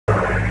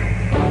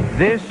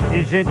This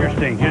is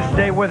interesting. Just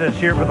stay with us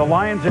here for the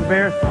Lions and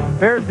Bears.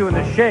 Bears doing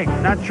the shake.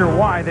 Not sure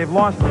why. They've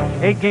lost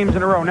 8 games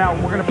in a row. Now,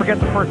 we're going to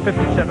forget the first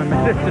 57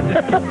 minutes of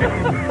this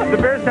game. The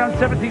Bears down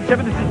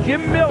 17-7. This is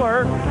Jim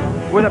Miller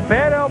with a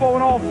bad elbow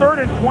and all.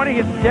 3rd and 20.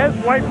 It's Des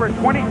White for a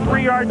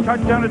 23-yard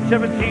touchdown at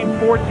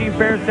 17-14.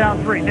 Bears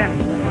down 3.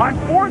 Then, on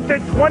 4th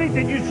and 20,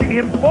 did you see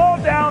him fall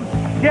down,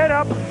 get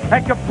up,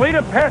 and complete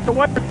a pass to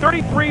White for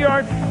 33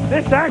 yards?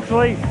 This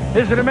actually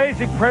is an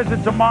amazing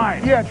presence of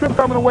mind. Yeah, Tripp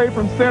coming away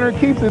from center,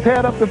 keeps his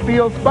head up the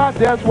field, spot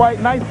Des White,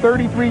 nice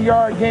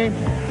 33-yard game.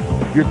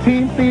 Your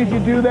team sees you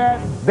do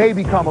that, they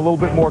become a little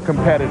bit more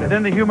competitive.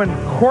 Then the human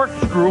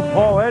corkscrew,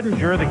 Paul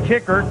Edinger, the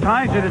kicker,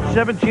 ties it at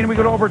 17, and we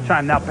go to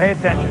overtime. Now pay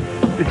attention.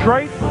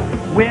 Detroit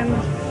wins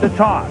the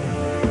toss.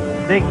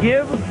 They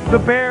give the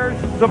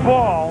Bears the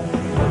ball.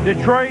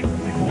 Detroit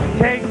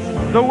takes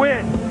the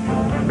win.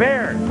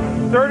 Bears,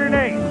 3rd and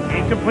 8.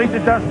 Incomplete to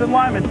Dustin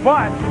Lyman,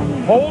 but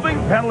holding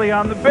penalty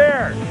on the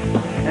Bears.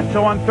 And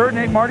so on 3rd and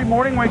 8, Marty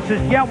Morningway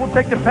says, yeah, we'll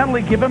take the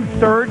penalty, give him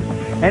 3rd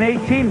and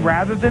 18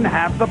 rather than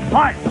have the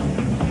punt.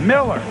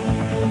 Miller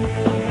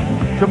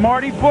to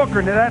Marty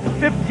Booker. Now that's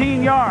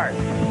 15 yards.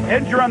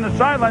 Edger on the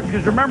sidelines,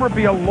 because remember, it'd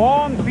be a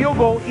long field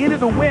goal into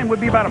the wind,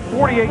 would be about a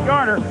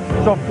 48-yarder.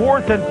 So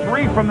 4th and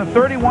 3 from the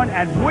 31,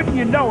 and wouldn't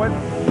you know it,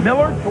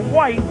 Miller to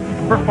White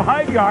for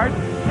 5 yards.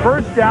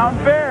 First down,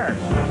 Bears.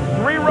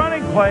 3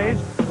 running plays,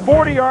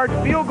 40-yard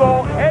field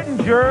goal.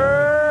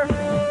 Edinger,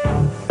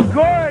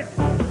 good.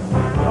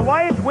 The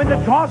Lions win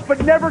the toss,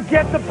 but never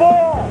get the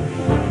ball.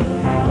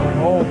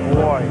 Oh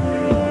boy.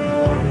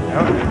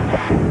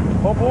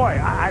 Oh boy.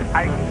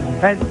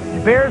 And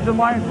the Bears and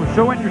Lions were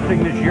so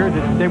interesting this year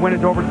that they went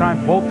into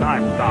overtime both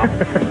times,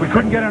 Tom. We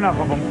couldn't get enough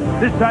of them.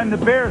 This time the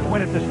Bears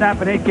win it to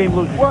snap an 8-game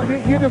losing streak.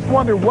 Well, you just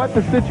wonder what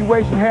the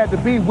situation had to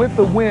be with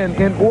the win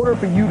in order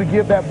for you to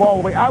give that ball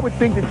away. I would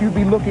think that you'd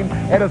be looking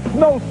at a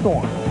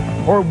snowstorm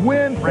or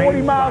wind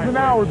 40 miles an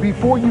hour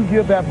before you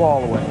give that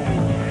ball away.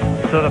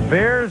 So the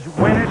Bears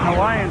win it, and the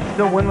Lions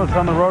still winless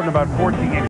on the road in about 14 games.